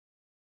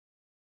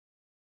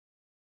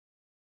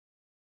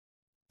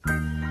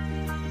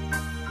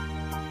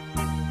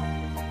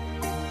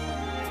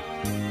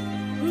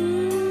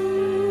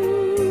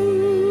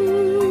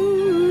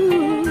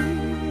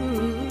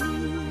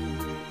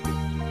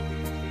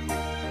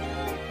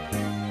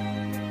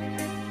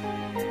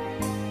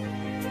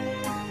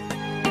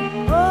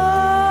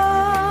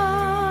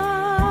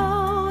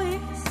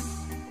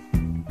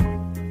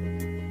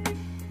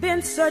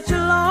such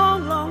a long,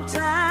 long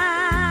time.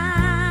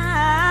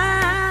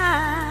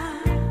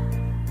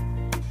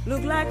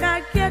 Look like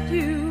I get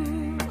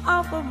you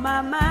off of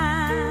my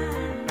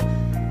mind,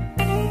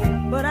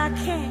 but I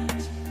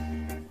can't.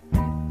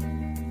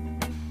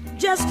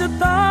 Just the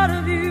thought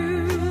of you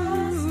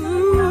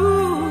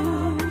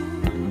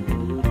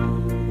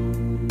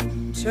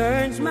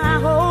turns my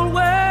whole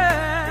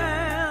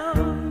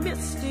world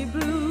misty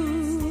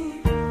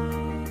blue.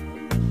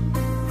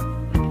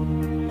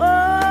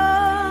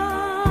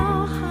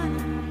 Oh,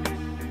 honey,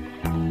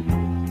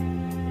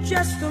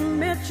 just the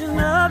mention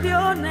of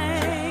your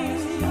name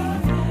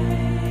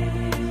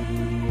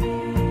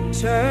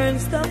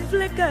turns the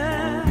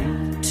flicker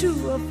to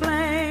a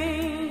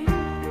flame.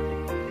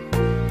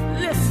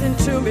 Listen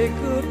to me,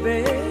 good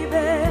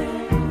baby.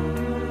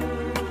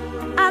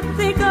 I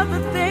think of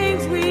the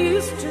things we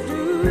used to do,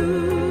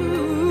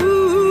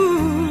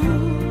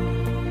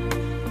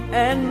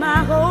 and my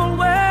whole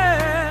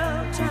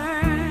world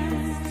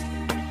turns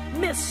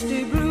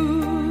misty blue.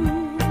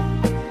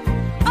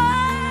 Oh,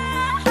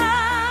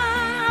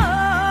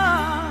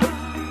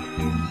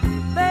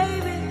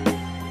 baby,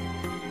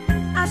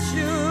 I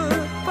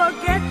should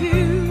forget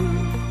you.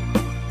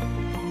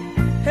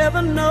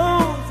 Heaven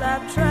knows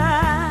I've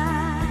tried.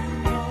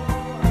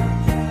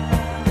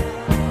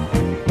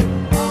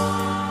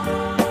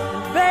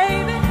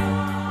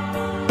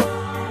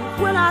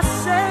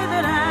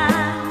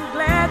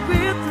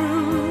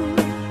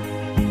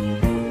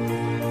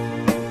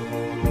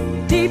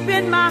 Deep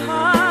in my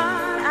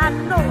heart, I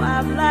know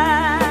I've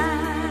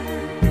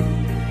lied.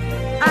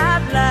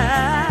 I've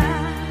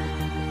lied.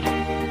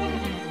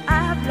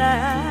 I've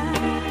lied.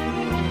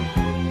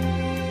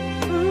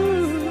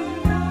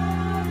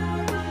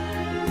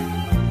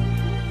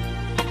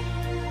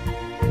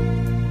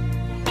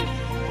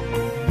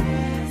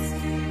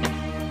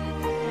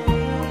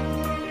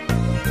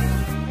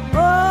 Oh,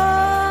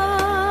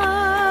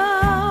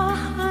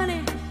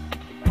 honey,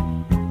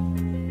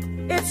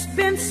 it's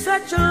been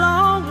such a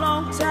long,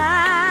 long time.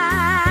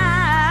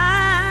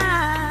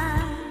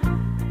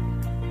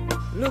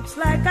 Looks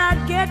like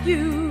I'd get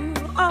you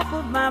off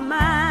of my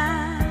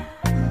mind,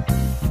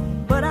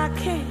 but I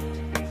can't.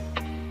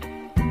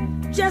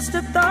 Just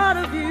the thought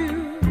of you,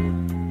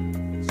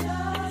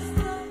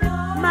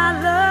 my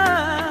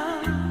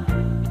love,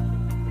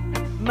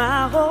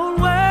 my whole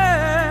world